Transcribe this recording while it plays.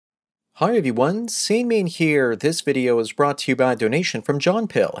Hi everyone, Sandman here. This video is brought to you by a donation from John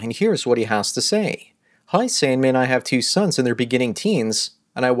Pill, and here's what he has to say. Hi Sandman, I have two sons in their beginning teens,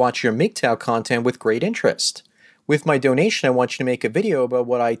 and I watch your MGTOW content with great interest. With my donation, I want you to make a video about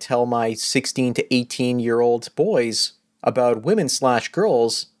what I tell my 16 to 18-year-old boys about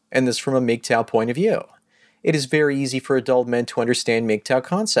women/girls, and this from a MGTOW point of view. It is very easy for adult men to understand MGTOW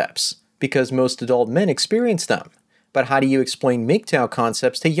concepts, because most adult men experience them. But how do you explain MGTOW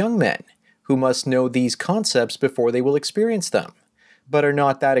concepts to young men, who must know these concepts before they will experience them, but are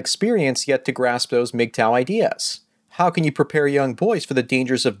not that experienced yet to grasp those MGTOW ideas? How can you prepare young boys for the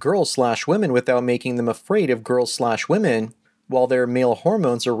dangers of girls/women without making them afraid of girls/women while their male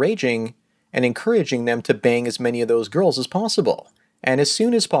hormones are raging, and encouraging them to bang as many of those girls as possible, and as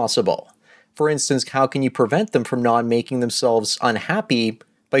soon as possible? For instance, how can you prevent them from not making themselves unhappy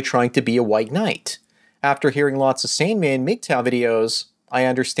by trying to be a white knight? After hearing lots of Sandman MGTOW videos, I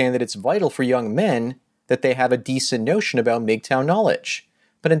understand that it's vital for young men that they have a decent notion about MGTOW knowledge.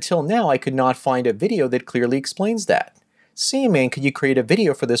 But until now, I could not find a video that clearly explains that. Sandman, could you create a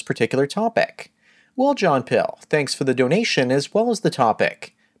video for this particular topic? Well, John Pill, thanks for the donation as well as the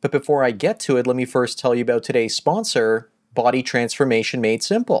topic. But before I get to it, let me first tell you about today's sponsor, Body Transformation Made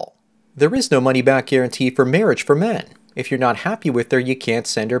Simple. There is no money-back guarantee for marriage for men. If you're not happy with her, you can't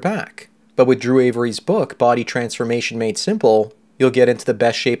send her back. But with Drew Avery's book, Body Transformation Made Simple, you'll get into the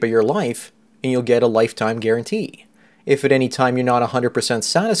best shape of your life, and you'll get a lifetime guarantee. If at any time you're not 100%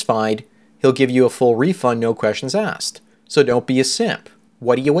 satisfied, he'll give you a full refund, no questions asked. So don't be a simp.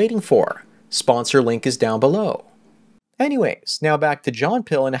 What are you waiting for? Sponsor link is down below. Anyways, now back to John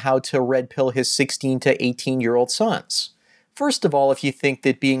Pill and how to red pill his 16 to 18-year-old sons. First of all, if you think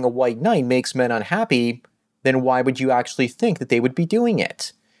that being a white knight makes men unhappy, then why would you actually think that they would be doing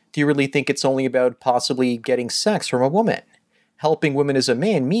it? Do you really think it's only about possibly getting sex from a woman? Helping women as a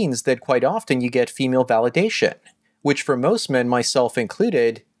man means that quite often you get female validation, which for most men, myself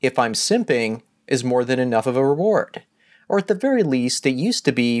included, if I'm simping, is more than enough of a reward. Or at the very least, it used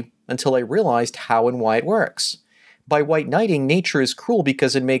to be until I realized how and why it works. By white knighting, nature is cruel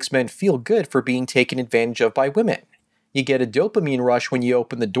because it makes men feel good for being taken advantage of by women. You get a dopamine rush when you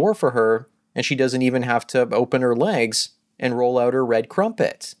open the door for her, and she doesn't even have to open her legs and roll out her red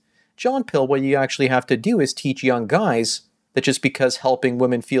crumpet. John Pill, what you actually have to do is teach young guys that just because helping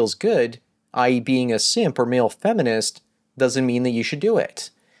women feels good, i.e. being a simp or male feminist, doesn't mean that you should do it.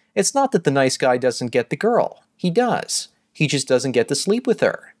 It's not that the nice guy doesn't get the girl. He does. He just doesn't get to sleep with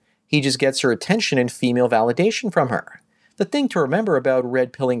her. He just gets her attention and female validation from her. The thing to remember about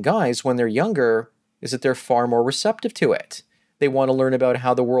red-pilling guys when they're younger is that they're far more receptive to it. They want to learn about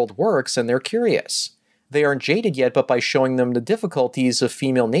how the world works and they're curious. They aren't jaded yet, but by showing them the difficulties of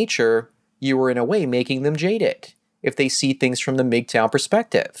female nature, you are in a way making them jaded, if they see things from the MGTOW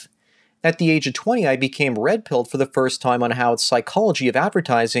perspective. At the age of 20, I became red-pilled for the first time on how the psychology of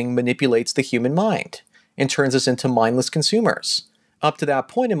advertising manipulates the human mind and turns us into mindless consumers. Up to that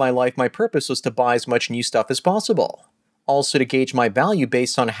point in my life, my purpose was to buy as much new stuff as possible. Also to gauge my value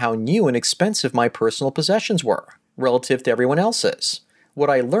based on how new and expensive my personal possessions were, relative to everyone else's. What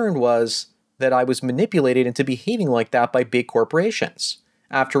I learned was that I was manipulated into behaving like that by big corporations,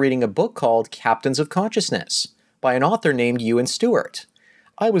 after reading a book called Captains of Consciousness by an author named Ewan Stewart.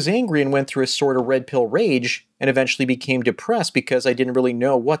 I was angry and went through a sort of red pill rage and eventually became depressed because I didn't really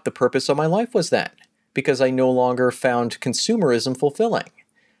know what the purpose of my life was then, because I no longer found consumerism fulfilling.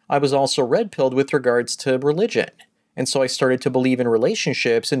 I was also red pilled with regards to religion, and so I started to believe in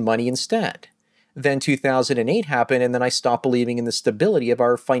relationships and money instead. Then 2008 happened, and then I stopped believing in the stability of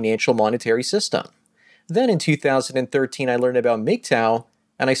our financial monetary system. Then in 2013, I learned about MGTOW,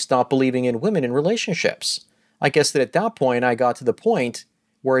 and I stopped believing in women in relationships. I guess that at that point, I got to the point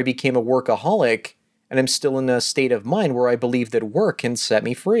where I became a workaholic, and I'm still in a state of mind where I believe that work can set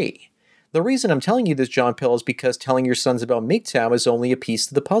me free. The reason I'm telling you this, John Pill, is because telling your sons about MGTOW is only a piece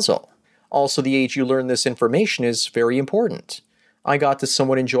of the puzzle. Also, the age you learn this information is very important. I got to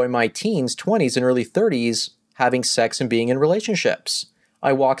somewhat enjoy my teens, 20s, and early 30s having sex and being in relationships.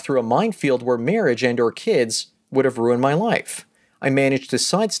 I walked through a minefield where marriage and or kids would have ruined my life. I managed to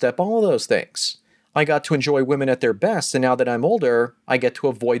sidestep all of those things. I got to enjoy women at their best, and now that I'm older, I get to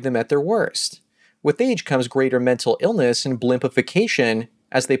avoid them at their worst. With age comes greater mental illness and blimpification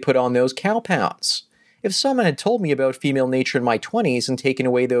as they put on those cow pounds. If someone had told me about female nature in my 20s and taken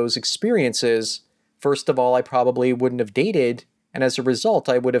away those experiences, first of all, I probably wouldn't have dated, and as a result,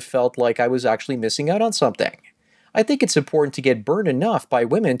 I would have felt like I was actually missing out on something. I think it's important to get burned enough by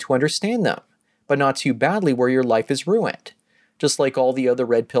women to understand them, but not too badly where your life is ruined. Just like all the other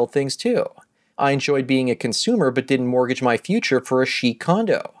red pill things too. I enjoyed being a consumer but didn't mortgage my future for a chic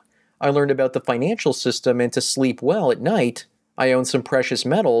condo. I learned about the financial system, and to sleep well at night, I own some precious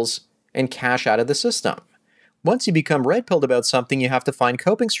metals and cash out of the system. Once you become red-pilled about something, you have to find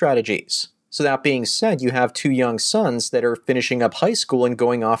coping strategies. So that being said, you have 2 young sons that are finishing up high school and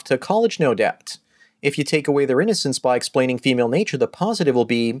going off to college, no doubt. If you take away their innocence by explaining female nature, the positive will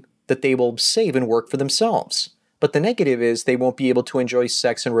be that they will save and work for themselves. But the negative is they won't be able to enjoy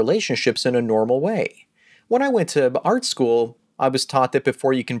sex and relationships in a normal way. When I went to art school, I was taught that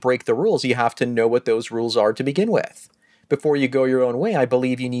before you can break the rules, you have to know what those rules are to begin with. Before you go your own way, I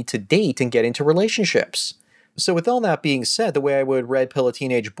believe you need to date and get into relationships. So with all that being said, the way I would red pill a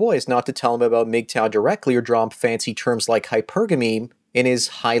teenage boy is not to tell him about MGTOW directly or draw up fancy terms like hypergamy in his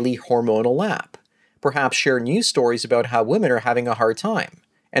highly hormonal lap. Perhaps share news stories about how women are having a hard time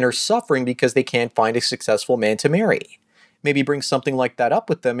and are suffering because they can't find a successful man to marry. Maybe bring something like that up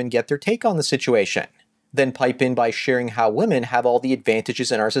with them and get their take on the situation. Then pipe in by sharing how women have all the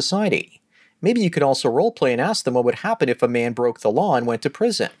advantages in our society. Maybe you could also roleplay and ask them what would happen if a man broke the law and went to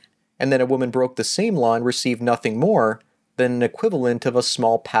prison, and then a woman broke the same law and received nothing more than an equivalent of a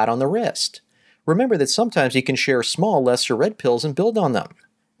small pat on the wrist. Remember that sometimes you can share small, lesser red pills and build on them.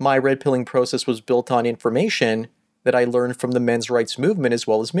 My red pilling process was built on information that I learned from the men's rights movement as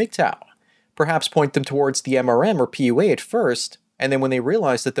well as MGTOW. Perhaps point them towards the MRM or PUA at first, and then when they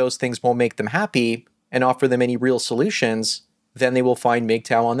realize that those things won't make them happy and offer them any real solutions, then they will find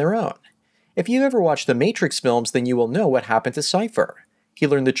MGTOW on their own. If you ever watched the Matrix films, then you will know what happened to Cypher. He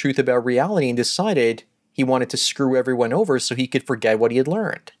learned the truth about reality and decided he wanted to screw everyone over so he could forget what he had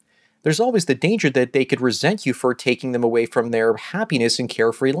learned. There's always the danger that they could resent you for taking them away from their happiness and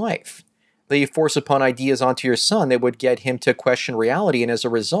carefree life. That you force upon ideas onto your son that would get him to question reality, and as a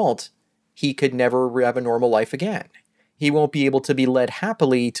result, he could never have a normal life again. He won't be able to be led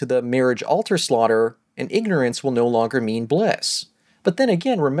happily to the marriage altar slaughter, and ignorance will no longer mean bliss. But then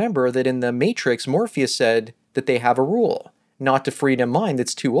again, remember that in the Matrix, Morpheus said that they have a rule, not to feed a mind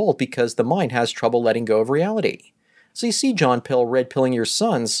that's too old because the mind has trouble letting go of reality. So you see, John Pill, red pilling your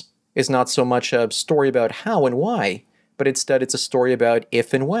sons is not so much a story about how and why, but instead it's a story about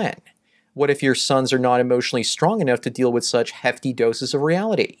if and when. What if your sons are not emotionally strong enough to deal with such hefty doses of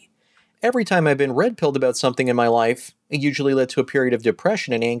reality? Every time I've been red-pilled about something in my life, it usually led to a period of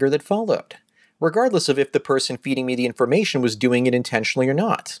depression and anger that followed, regardless of if the person feeding me the information was doing it intentionally or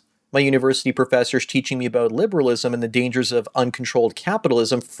not. My university professors teaching me about liberalism and the dangers of uncontrolled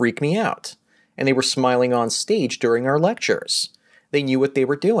capitalism freaked me out, and they were smiling on stage during our lectures. They knew what they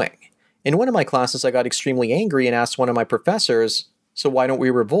were doing. In one of my classes, I got extremely angry and asked one of my professors, so why don't we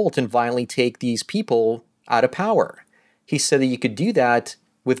revolt and violently take these people out of power? He said that you could do that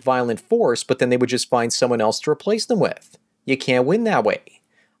with violent force, but then they would just find someone else to replace them with. You can't win that way.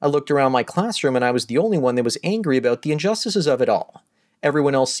 I looked around my classroom and I was the only one that was angry about the injustices of it all.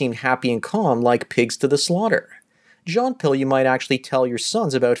 Everyone else seemed happy and calm like pigs to the slaughter. John Pill, you might actually tell your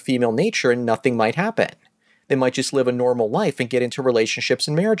sons about female nature and nothing might happen. They might just live a normal life and get into relationships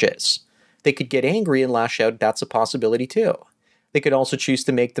and marriages. They could get angry and lash out, that's a possibility too. They could also choose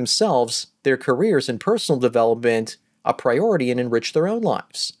to make themselves, their careers and personal development a priority and enrich their own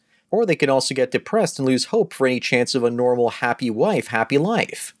lives. Or they can also get depressed and lose hope for any chance of a normal, happy wife, happy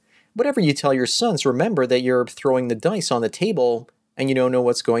life. Whatever you tell your sons, remember that you're throwing the dice on the table and you don't know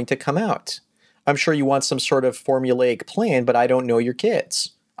what's going to come out. I'm sure you want some sort of formulaic plan, but I don't know your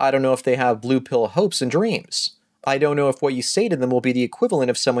kids. I don't know if they have blue pill hopes and dreams. I don't know if what you say to them will be the equivalent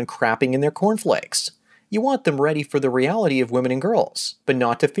of someone crapping in their cornflakes. You want them ready for the reality of women and girls, but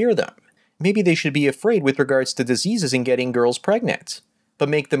not to fear them. Maybe they should be afraid with regards to diseases and getting girls pregnant, but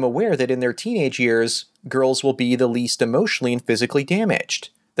make them aware that in their teenage years, girls will be the least emotionally and physically damaged,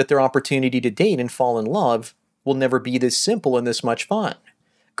 that their opportunity to date and fall in love will never be this simple and this much fun.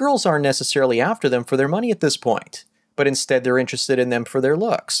 Girls aren't necessarily after them for their money at this point, but instead they're interested in them for their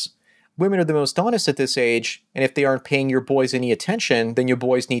looks. Women are the most honest at this age, and if they aren't paying your boys any attention, then your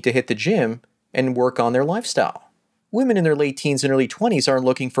boys need to hit the gym and work on their lifestyle. Women in their late teens and early 20s aren't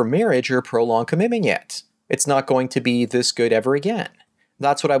looking for marriage or prolonged commitment yet. It's not going to be this good ever again.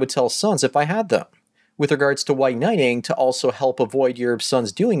 That's what I would tell sons if I had them. With regards to white knighting, to also help avoid your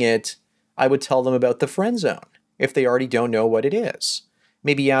sons doing it, I would tell them about the friend zone, if they already don't know what it is.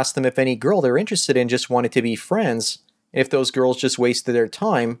 Maybe ask them if any girl they're interested in just wanted to be friends, and if those girls just wasted their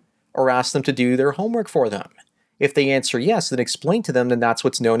time, or ask them to do their homework for them. If they answer yes, then explain to them that that's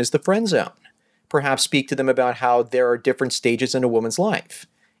what's known as the friend zone. Perhaps speak to them about how there are different stages in a woman's life.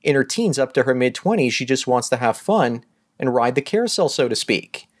 In her teens up to her mid-20s, she just wants to have fun and ride the carousel, so to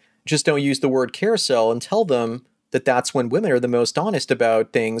speak. Just don't use the word carousel and tell them that that's when women are the most honest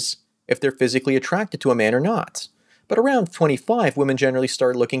about things, if they're physically attracted to a man or not. But around 25, women generally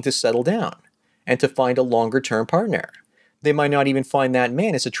start looking to settle down and to find a longer-term partner. They might not even find that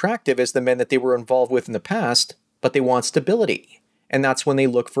man as attractive as the men that they were involved with in the past, but they want stability, and that's when they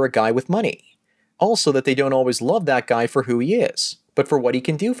look for a guy with money. Also, that they don't always love that guy for who he is, but for what he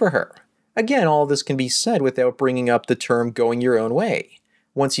can do for her. Again, all of this can be said without bringing up the term going your own way.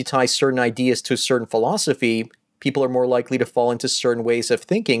 Once you tie certain ideas to a certain philosophy, people are more likely to fall into certain ways of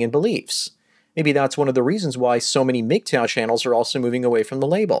thinking and beliefs. Maybe that's one of the reasons why so many MGTOW channels are also moving away from the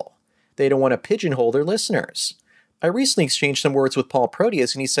label. They don't want to pigeonhole their listeners. I recently exchanged some words with Paul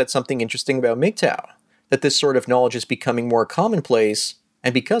Proteus, and he said something interesting about MGTOW, that this sort of knowledge is becoming more commonplace,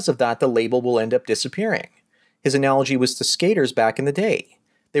 and because of that, the label will end up disappearing. His analogy was to skaters back in the day.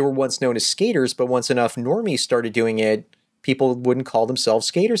 They were once known as skaters, but once enough normies started doing it, people wouldn't call themselves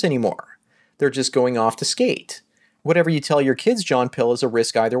skaters anymore. They're just going off to skate. Whatever you tell your kids, John Pill, is a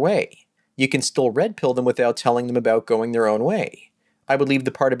risk either way. You can still red pill them without telling them about going their own way. I would leave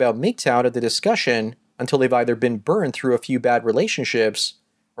the part about MGTOW to the discussion until they've either been burned through a few bad relationships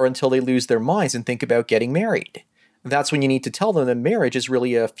or until they lose their minds and think about getting married. That's when you need to tell them that marriage is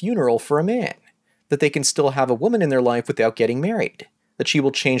really a funeral for a man, that they can still have a woman in their life without getting married, that she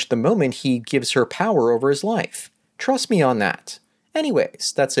will change the moment he gives her power over his life. Trust me on that.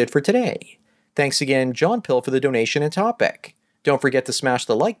 Anyways, that's it for today. Thanks again, John Pill, for the donation and topic. Don't forget to smash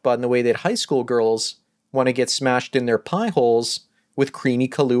the like button the way that high school girls want to get smashed in their pie holes with creamy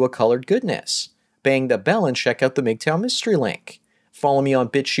Kahlua-colored goodness. Bang the bell and check out the MGTOW mystery link. Follow me on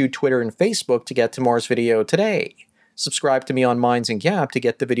BitChute, Twitter, and Facebook to get tomorrow's video today. Subscribe to me on Minds and Gap to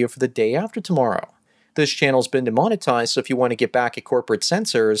get the video for the day after tomorrow. This channel's been demonetized, so if you want to get back at corporate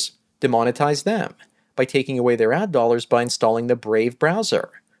censors, demonetize them by taking away their ad dollars by installing the Brave browser.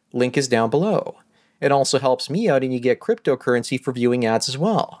 Link is down below. It also helps me out and you get cryptocurrency for viewing ads as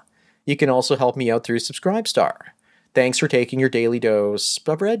well. You can also help me out through Subscribestar. Thanks for taking your daily dose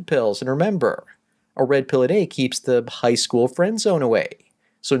of red pills, and remember, a red pill a day keeps the high school friend zone away.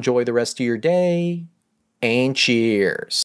 So enjoy the rest of your day, and cheers.